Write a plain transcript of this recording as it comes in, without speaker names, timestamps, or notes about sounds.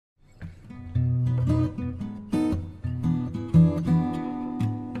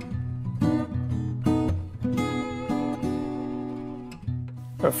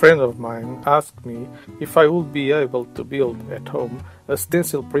A friend of mine asked me if I would be able to build at home a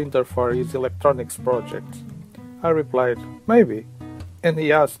stencil printer for his electronics projects. I replied, maybe. And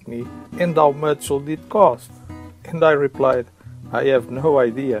he asked me, and how much would it cost? And I replied, I have no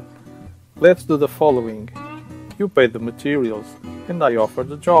idea. Let's do the following. You pay the materials, and I offer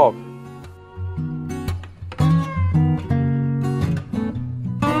the job.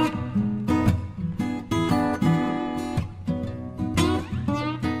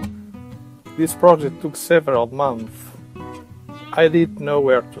 This project took several months. I didn't know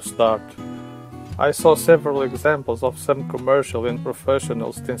where to start. I saw several examples of some commercial and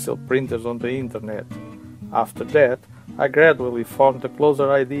professional stencil printers on the internet. After that, I gradually formed a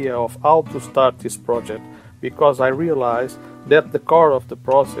closer idea of how to start this project because I realized that the core of the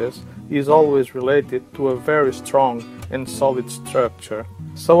process is always related to a very strong and solid structure.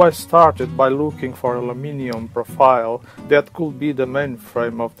 So I started by looking for an aluminum profile that could be the main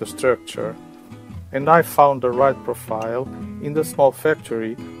frame of the structure. And I found the right profile in the small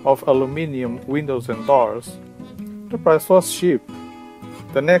factory of aluminum windows and doors. The price was cheap.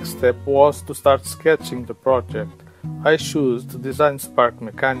 The next step was to start sketching the project. I chose the Designspark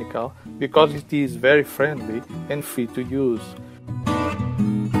Mechanical because it is very friendly and free to use.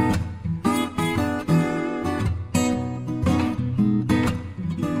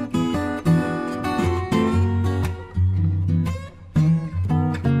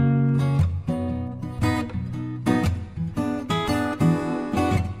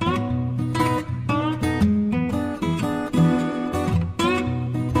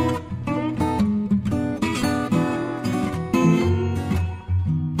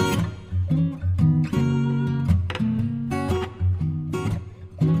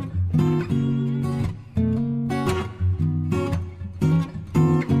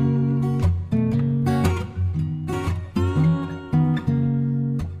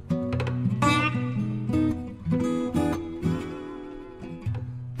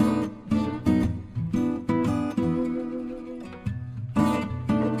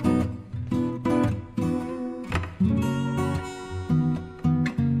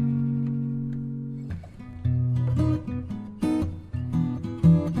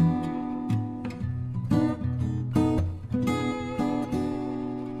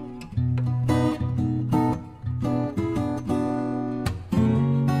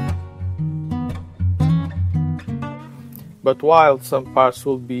 But while some parts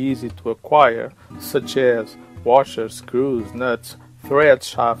will be easy to acquire, such as washers, screws, nuts, thread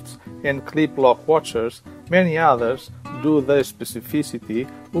shafts, and clip lock washers, many others, due to their specificity,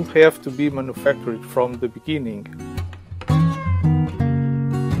 will have to be manufactured from the beginning.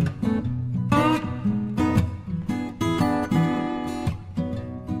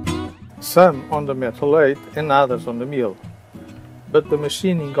 Some on the metal lathe and others on the mill. But the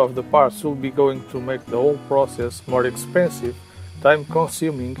machining of the parts will be going to make the whole process more expensive,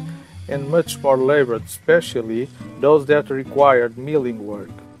 time-consuming, and much more labored, especially those that required milling work.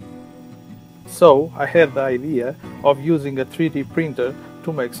 So I had the idea of using a 3D printer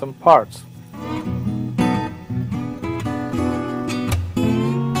to make some parts.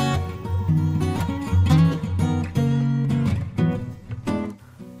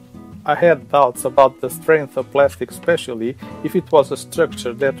 I had doubts about the strength of plastic, especially if it was a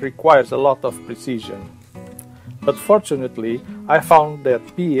structure that requires a lot of precision. But fortunately, I found that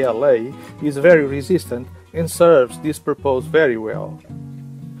PLA is very resistant and serves this purpose very well.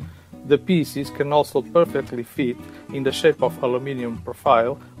 The pieces can also perfectly fit in the shape of aluminum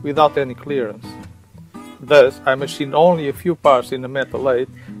profile without any clearance. Thus, I machined only a few parts in a metal lathe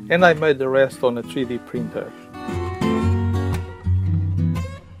and I made the rest on a 3D printer.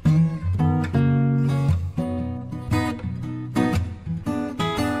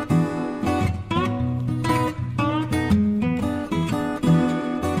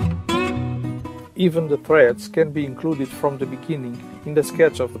 Even the threads can be included from the beginning in the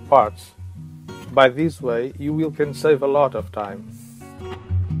sketch of the parts. By this way, you can save a lot of time.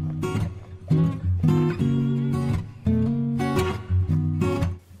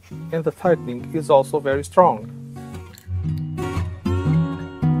 And the tightening is also very strong.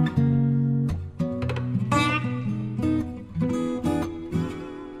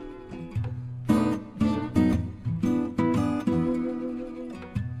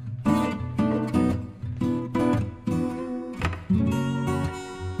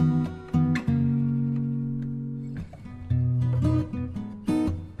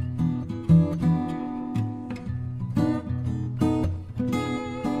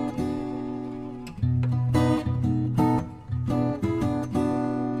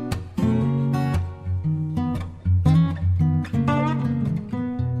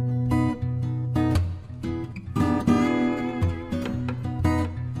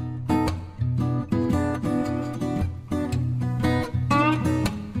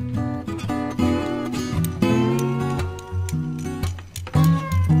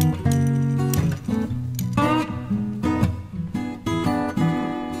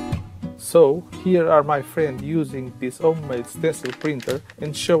 So here are my friend using this homemade stencil printer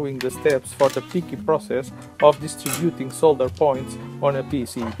and showing the steps for the picky process of distributing solder points on a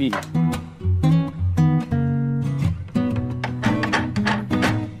PCB.